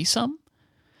has to be some.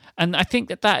 And I think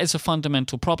that is a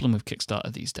fundamental problem with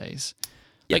Kickstarter these days.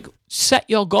 Yep. Like, set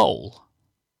your goal,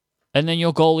 and then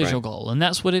your goal is Right. your goal. And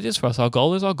that's what it is for us. Our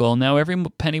goal is our goal. Now, every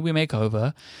penny we make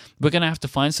over, we're going to have to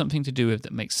find something to do with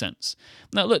that makes sense.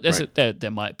 Now, look,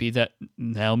 there might be that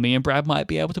now me and Brad might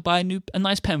be able to buy a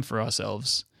nice pen for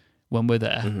ourselves when we're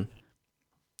there. Mm-hmm.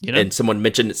 You know? And someone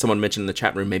mentioned in the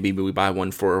chat room, maybe we buy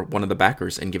one for one of the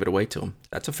backers and give it away to them.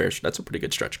 That's a pretty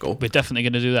good stretch goal. We're definitely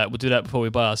going to do that. We'll do that before we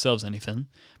buy ourselves anything.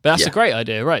 But that's Yeah. a great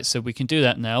idea, right? So we can do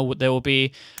that now. There will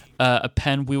be a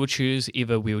pen we will choose.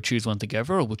 Either we will choose one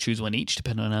together, or we'll choose one each,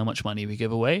 depending on how much money we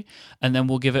give away, and then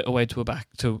we'll give it away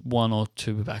to one or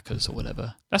two backers or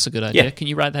whatever. That's a good idea. Yeah. Can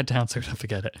you write that down so I don't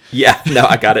forget it? Yeah, no,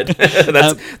 I got it.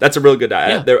 That's a real good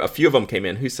idea. Yeah. There, a few of them came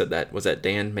in. Who said that? Was that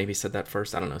Dan? Maybe said that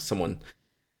first. I don't know. Someone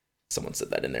said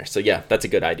that in there. So yeah, that's a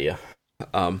good idea.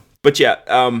 But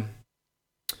yeah,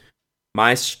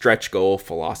 my stretch goal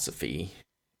philosophy,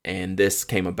 and this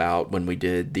came about when we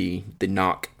did the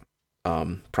Knock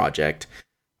project.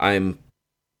 I'm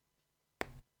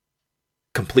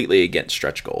completely against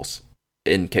stretch goals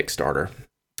in Kickstarter,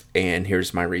 and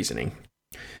here's my reasoning.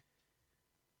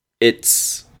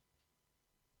 It's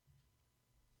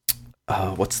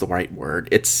what's the right word?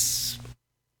 It's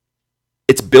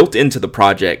built into the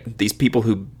project. These people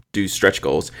who do stretch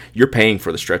goals, you're paying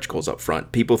for the stretch goals up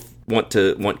front. People want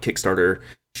Kickstarter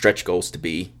stretch goals to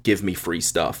be give me free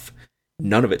stuff.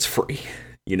 None of it's free.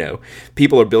 You know,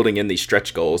 people are building in these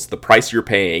stretch goals. The price you're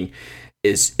paying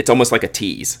it's almost like a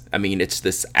tease. I mean, it's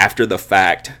this after the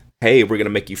fact, hey, we're going to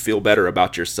make you feel better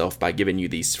about yourself by giving you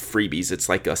these freebies. It's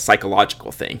like a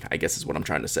psychological thing, I guess is what I'm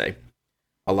trying to say.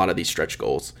 A lot of these stretch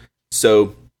goals.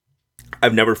 So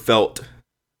I've never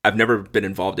been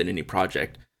involved in any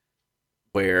project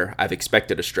where I've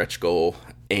expected a stretch goal,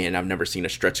 and I've never seen a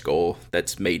stretch goal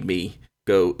that's made me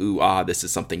go, ooh, this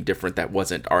is something different that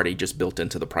wasn't already just built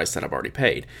into the price that I've already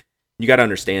paid. You got to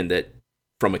understand that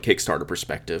from a Kickstarter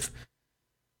perspective,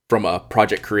 from a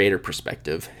project creator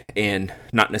perspective, and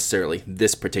not necessarily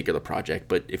this particular project,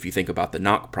 but if you think about the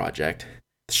Knock project,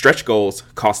 stretch goals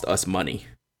cost us money,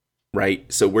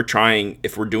 right? So we're trying,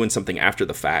 if we're doing something after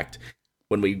the fact,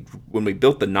 when we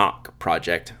built the Knock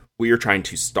project, we are trying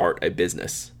to start a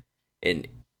business, and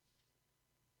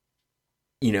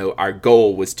you know, our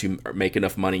goal was to make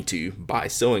enough money to buy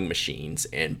sewing machines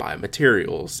and buy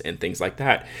materials and things like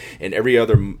that. And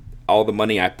all the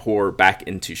money I pour back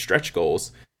into stretch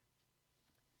goals,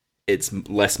 it's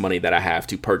less money that I have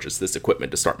to purchase this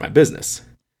equipment to start my business.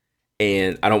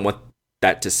 And I don't want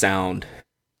that to sound,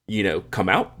 you know, come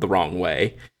out the wrong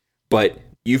way, but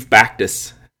you've backed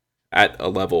us at a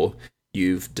level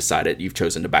you've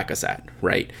chosen to back us at,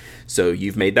 right? So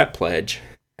you've made that pledge,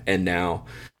 and now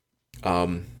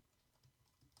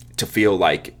to feel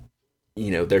like,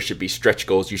 you know, there should be stretch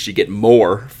goals, you should get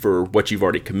more for what you've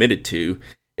already committed to.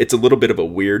 It's a little bit of a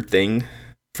weird thing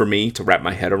for me to wrap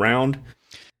my head around,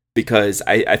 because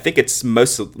I think it's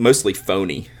mostly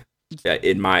phony,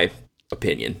 in my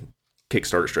opinion,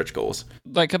 Kickstarter stretch goals.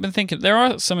 Like, I've been thinking, there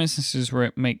are some instances where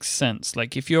it makes sense.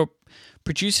 Like, if you're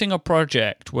producing a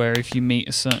project where if you meet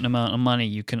a certain amount of money,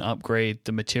 you can upgrade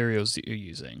the materials that you're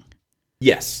using.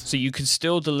 Yes. So you can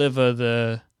still deliver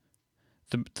the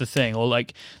thing. Or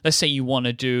like, let's say you want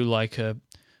to do like a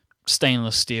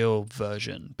stainless steel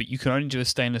version, but you can only do a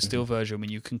stainless steel version when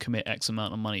you can commit X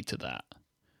amount of money to that.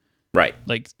 Right.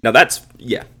 Like, now that's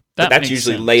makes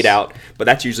usually sense. laid out, but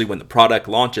that's usually when the product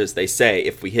launches, they say,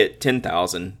 if we hit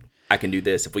 10,000, I can do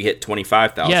this. If we hit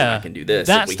 25,000, I can do this.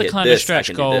 That's if we the hit kind this, of stretch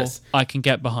I can goal do this. I can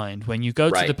get behind. When you go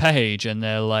to Right. the page and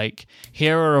they're like,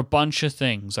 here are a bunch of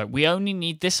things. Like, we only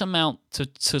need this amount to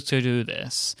do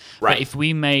this. Right. But if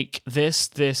we make this,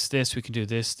 we can do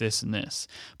this, this, and this.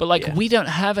 But like, Yeah. we don't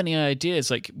have any ideas.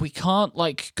 Like, we can't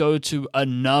like go to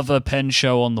another pen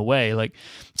show on the way. Like,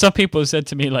 some people have said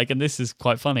to me, like, and this is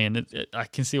quite funny, and I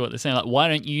can see what they're saying. Like, why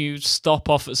don't you stop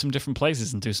off at some different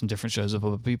places and do some different shows with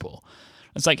other people?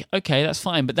 It's like, okay, that's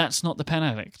fine, but that's not the Pen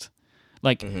Addict.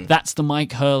 Like, that's the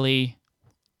Mike Hurley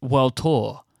World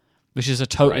Tour, which is a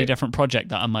totally Right. different project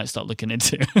that I might start looking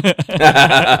into.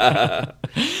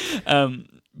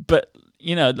 But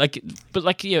you know, like,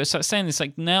 you know, so saying this,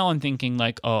 like, now I'm thinking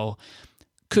like, oh,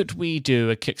 could we do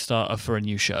a Kickstarter for a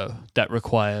new show that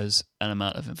requires an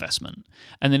amount of investment?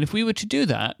 And then if we were to do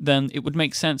that, then it would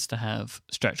make sense to have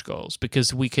stretch goals,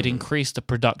 because we could increase the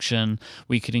production,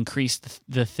 we could increase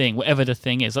the thing, whatever the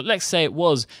thing is. Like, let's say it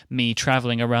was me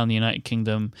traveling around the United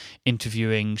Kingdom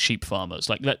interviewing sheep farmers,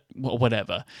 like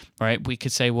whatever, right? We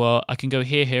could say, well, I can go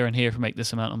here, here, and here to make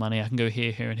this amount of money. I can go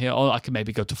here, here, and here. Or I can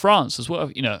maybe go to France as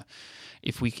well,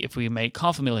 if we make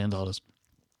 $500,000.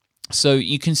 So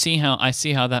you can see how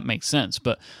that makes sense,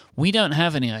 but we don't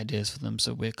have any ideas for them,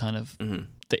 so we're kind of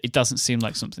it doesn't seem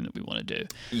like something that we want to do.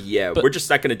 Yeah, but we're just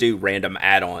not going to do random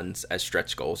add-ons as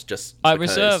stretch goals. Just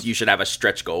because you should have a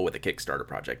stretch goal with a Kickstarter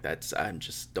project. I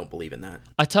just don't believe in that.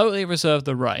 I totally reserve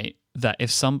the right that if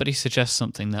somebody suggests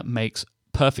something that makes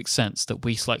perfect sense, that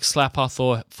we like slap our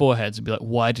foreheads and be like,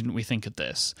 "Why didn't we think of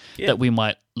this?" Yeah. That we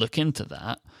might look into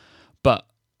that. But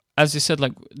as you said,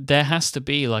 like there has to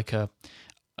be like a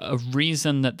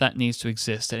reason that needs to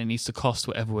exist, and it needs to cost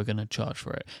whatever we're going to charge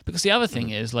for it. Because the other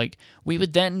thing is, like, we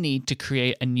would then need to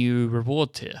create a new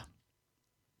reward tier,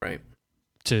 right?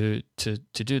 To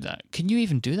do that. Can you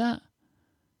even do that?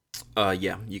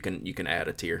 Yeah, you can add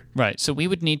a tier, right? So we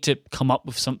would need to come up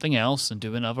with something else and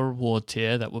do another reward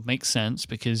tier that would make sense,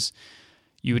 because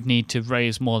you would need to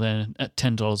raise more than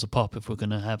 $10 a pop if we're going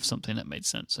to have something that made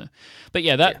sense. So, but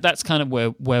yeah, that's kind of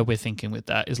where we're thinking with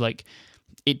that, is like,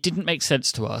 it didn't make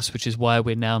sense to us, which is why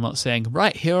we're now not saying,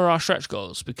 right, here are our stretch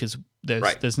goals, because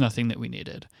there's nothing that we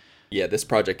needed. Yeah, this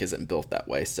project isn't built that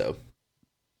way, so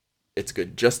it's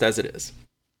good just as it is.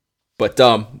 But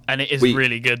and it is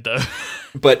really good though.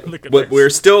 But we're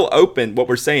still open. What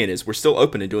we're saying is we're still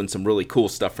open to doing some really cool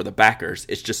stuff for the backers.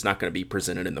 It's just not going to be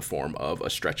presented in the form of a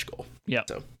stretch goal. Yeah.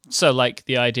 So like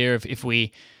the idea of if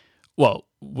we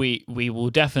will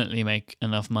definitely make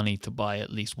enough money to buy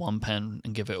at least one pen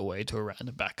and give it away to a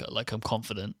random backer. Like, I'm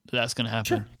confident that's going to happen,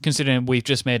 sure, considering we've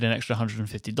just made an extra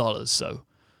 $150. So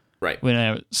right,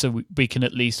 we can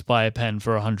at least buy a pen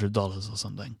for $100 or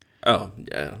something. Oh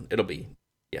yeah, it'll be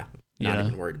not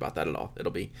even worried about that at all.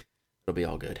 It'll be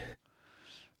all good.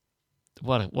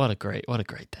 What a great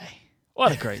day!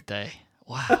 What a great day!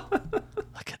 Wow,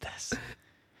 look at this.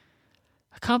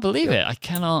 I can't believe it. I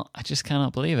just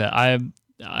cannot believe it. I'm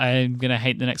gonna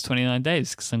hate the next 29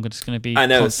 days because I'm just gonna be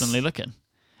constantly looking.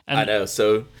 I know.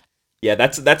 So yeah,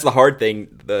 that's the hard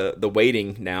thing. The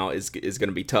waiting now is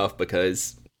gonna be tough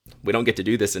because we don't get to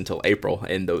do this until April,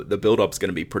 and the build up's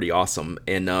gonna be pretty awesome.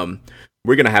 And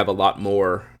we're gonna have a lot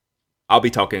more. I'll be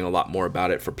talking a lot more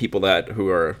about it for people who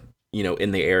are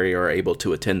in the area or are able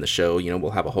to attend the show.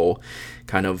 We'll have a whole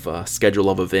kind of schedule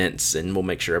of events, and we'll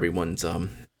make sure everyone's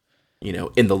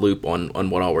in the loop on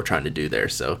what all we're trying to do there.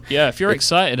 So yeah, if you're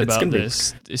excited about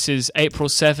this, this is April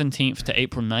 17th to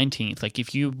April 19th. Like,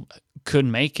 if you could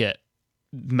make it,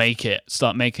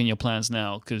 start making your plans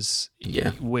now, because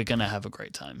we're going to have a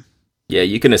great time. Yeah,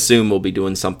 you can assume we'll be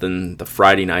doing something the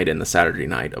Friday night and the Saturday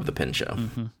night of the pen show.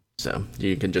 Mm-hmm. So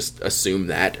you can just assume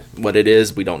that. What it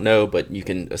is, we don't know, but you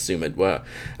can assume it. Well,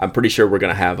 I'm pretty sure we're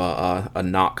going to have a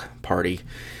knock party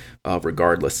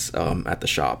regardless at the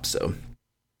shop. So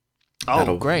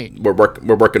great. We're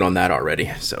working on that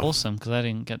already. So awesome, because I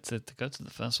didn't get to go to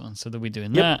the first one. So we'll be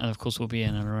doing that, and of course we'll be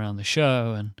in and around the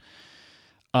show. And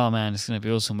oh man, it's going to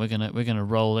be awesome. We're gonna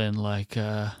roll in like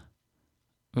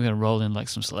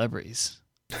some celebrities,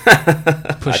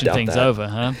 pushing things over,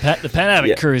 huh? The Pen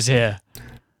Addict crew is here.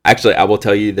 Actually, I will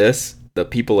tell you this: the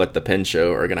people at the pen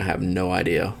show are going to have no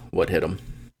idea what hit them.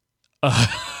 In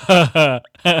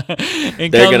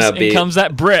comes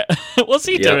that Brit. What's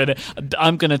he doing?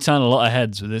 I'm going to turn a lot of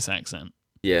heads with this accent.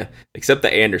 Yeah, except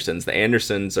the Andersons. The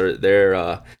Andersons are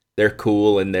they're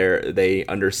cool, and they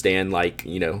understand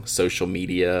social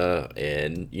media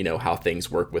and how things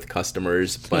work with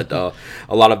customers. But a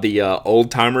lot of the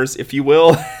old timers, if you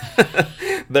will,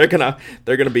 they're gonna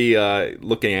be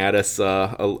looking at us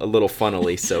a little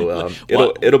funnily. So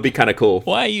it'll be kind of cool.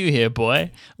 Why are you here,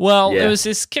 boy? Well, it was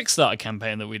this Kickstarter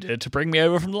campaign that we did to bring me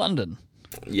over from London.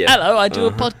 Yeah. Hello, I do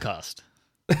a podcast.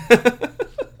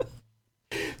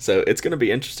 So it's gonna be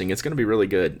interesting. It's gonna be really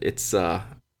good. It's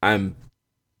I'm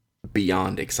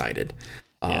beyond excited.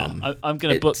 I'm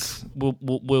gonna book.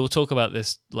 We'll talk about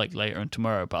this later and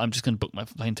tomorrow, but I'm just gonna book my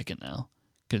plane ticket now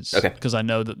because I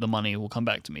know that the money will come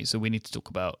back to me. So we need to talk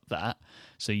about that.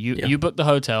 So you book the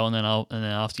hotel, and then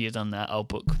after you've done that, I'll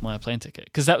book my plane ticket,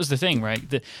 because that was the thing, right?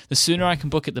 The sooner I can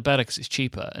book it, the better, because it's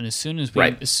cheaper. And as soon as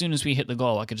we hit the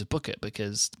goal, I can just book it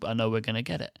because I know we're gonna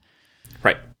get it.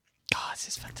 Right. God, this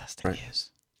is fantastic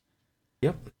news.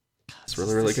 Yep. It's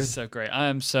really, really good. So great.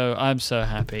 I'm so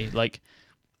happy. Like,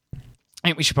 I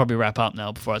think we should probably wrap up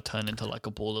now before I turn into like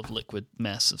a ball of liquid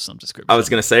mess of some description. I was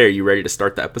going to say, are you ready to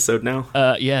start the episode now?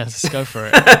 Yeah, let's go for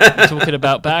it. We're talking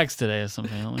about bags today or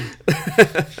something, aren't we?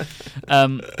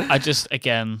 I just,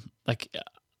 again, like,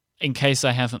 in case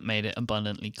I haven't made it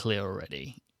abundantly clear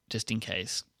already, just in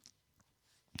case,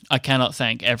 I cannot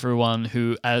thank everyone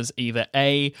who has either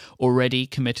A, already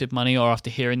committed money, or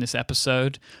after hearing this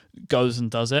episode, goes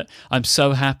and does it. I'm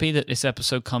so happy that this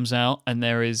episode comes out and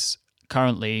there is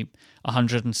currently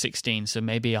 116, so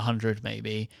maybe 100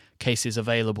 cases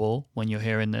available when you're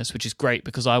hearing this, which is great,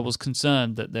 because I was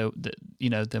concerned that there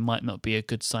might not be a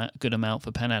good amount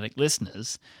for Pen Addict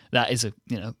listeners. That is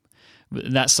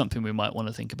that's something we might want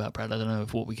to think about, Brad. I don't know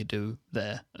what we could do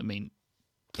there. I mean,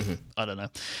 I don't know,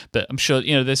 but I'm sure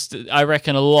this. I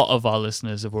reckon a lot of our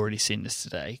listeners have already seen this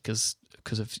today because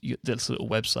of this little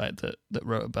website that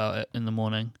wrote about it in the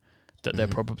morning that they're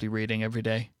probably reading every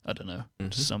day. I don't know,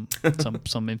 some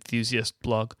enthusiast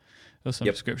blog or some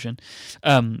description.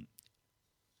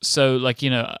 So like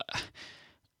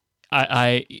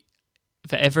I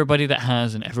for everybody that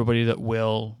has and everybody that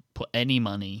will put any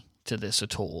money to this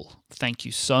at all, thank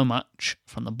you so much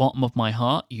from the bottom of my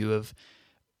heart. You've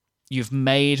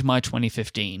made my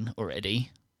 2015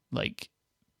 already. Like,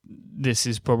 this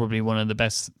is probably one of the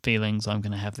best feelings I'm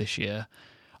going to have this year.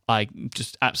 I'm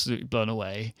just absolutely blown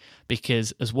away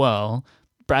because, as well,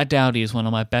 Brad Dowdy is one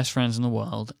of my best friends in the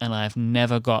world, and I've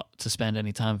never got to spend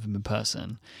any time with him in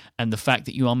person. And the fact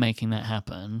that you are making that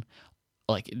happen,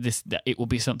 like this, it will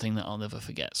be something that I'll never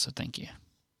forget. So thank you.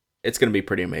 It's going to be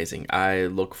pretty amazing. I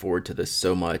look forward to this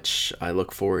so much. I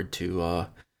look forward to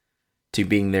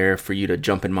being there for you to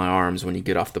jump in my arms when you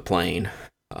get off the plane,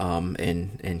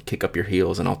 and kick up your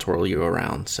heels, and I'll twirl you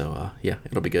around. So yeah,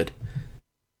 it'll be good.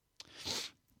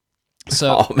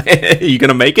 So, oh man, are you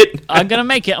gonna make it? I'm gonna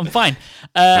make it. I'm fine.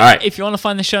 All right. If you want to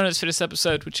find the show notes for this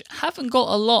episode, which haven't got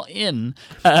a lot in,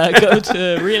 go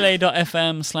to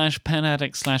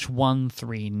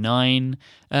relay.fm/penaddict/139.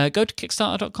 Go to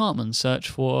Kickstarter.com and search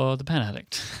for the Pen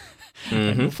Addict.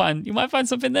 And you might find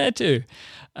something there too.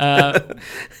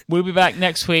 We'll be back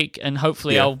next week, and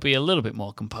hopefully I'll be a little bit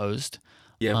more composed.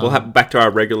 Yeah, we'll have back to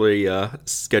our regularly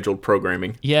scheduled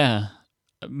programming. Yeah.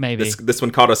 Maybe this one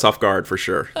caught us off guard for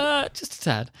sure. Just a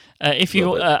tad.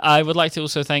 I would like to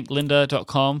also thank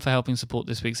lynda.com for helping support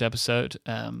this week's episode.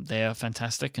 They are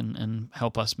fantastic and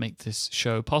help us make this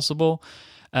show possible.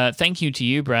 Thank you to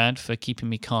you, Brad, for keeping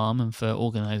me calm and for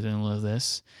organizing all of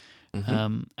this.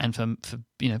 And for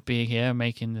being here and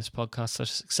making this podcast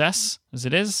such a success as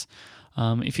it is.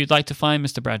 If you'd like to find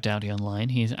Mr. Brad Dowdy online,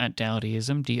 he is at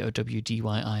Dowdyism,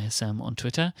 DOWDYISM on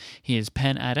Twitter. He is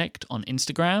Pen Addict on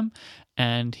Instagram,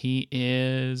 and he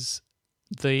is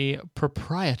the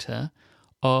proprietor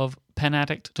of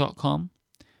penaddict.com.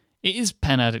 It is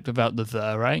Pen Addict without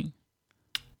the, right?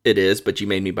 It is, but you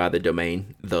made me buy the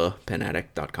domain,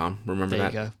 thepenaddict.com. Remember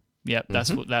that? There you go. Yep,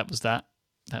 that was that.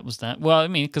 That was that. Well, I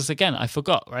mean, because again, I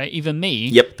forgot, right? Even me,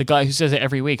 the guy who says it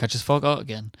every week, I just forgot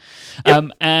again.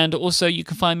 Yep. And also, you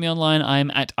can find me online.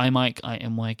 I'm at iMyke,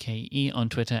 IMYKE, on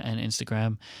Twitter and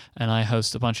Instagram, and I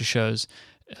host a bunch of shows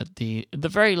at the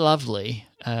very lovely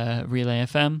Relay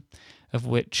FM, of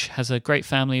which has a great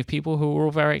family of people who are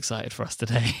all very excited for us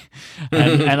today,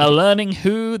 and are learning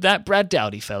who that Brad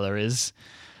Dowdy fella is.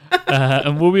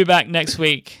 And we'll be back next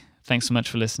week. Thanks so much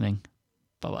for listening.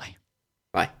 Bye-bye.